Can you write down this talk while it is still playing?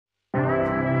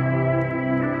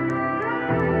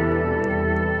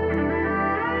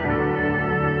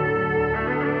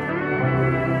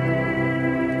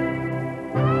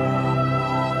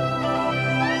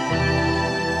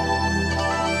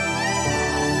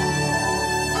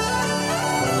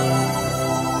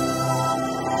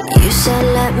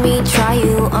me try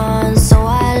you on, so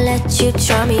I let you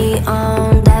try me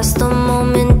on. That's the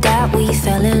moment that we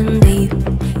fell in deep.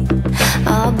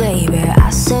 Oh baby, I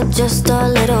said just a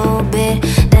little bit,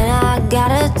 then I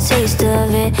got a taste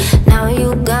of it. Now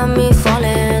you got me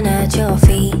falling at your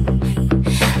feet.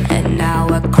 And now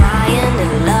we're crying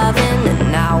and loving,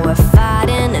 and now we're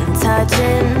fighting and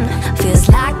touching. Feels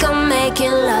like I'm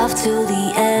making love to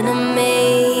the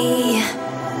enemy.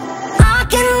 I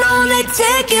can only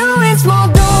take you in small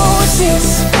doses,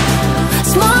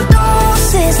 small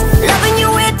doses. Loving you,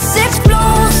 it's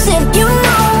explosive, you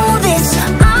know this.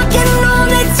 I can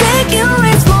only take you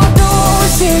in small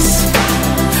doses,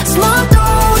 small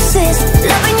doses.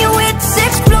 Loving you, it's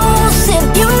explosive,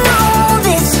 you know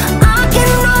this. I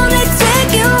can only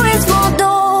take you in small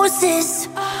doses.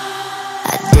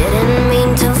 I didn't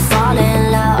mean to fall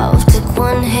in love. Took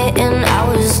one hit and I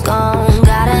was gone.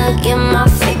 Gotta get my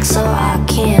fix so I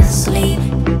can't sleep.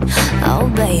 Oh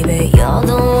baby, you're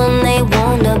the one they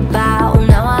warned about.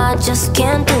 Now I just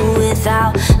can't do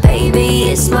without.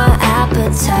 Baby, it's my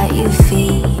appetite you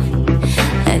feed.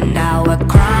 And now we're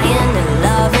crying and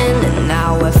loving, and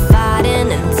now we're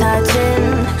fighting and touching.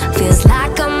 Feels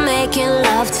like I'm making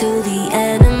love to the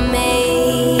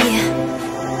enemy.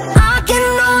 I can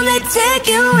only take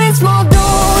you in small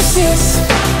doses,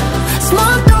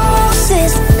 small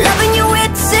doses. Loving you,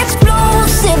 it's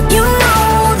explosive, you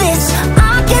know this.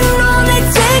 I can only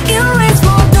take you in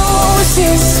small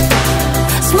doses,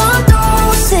 small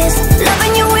doses.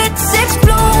 Loving you, it's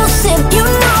explosive, you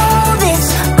know this.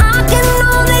 I can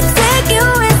only take you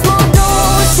in small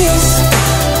doses.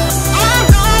 Small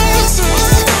doses,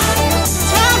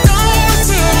 small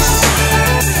doses.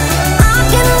 I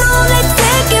can only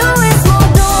take you in small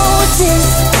doses.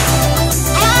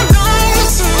 Small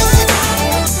doses,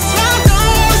 small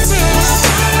doses.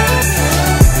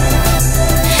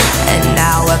 And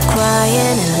now we're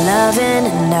crying and loving,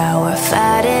 and now we're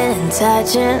fighting and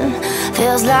touching.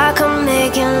 Feels like I'm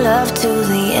making love to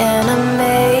the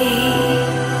enemy.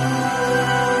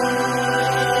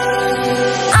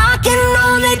 I can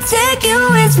only take you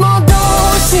in small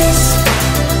doses,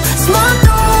 small doses.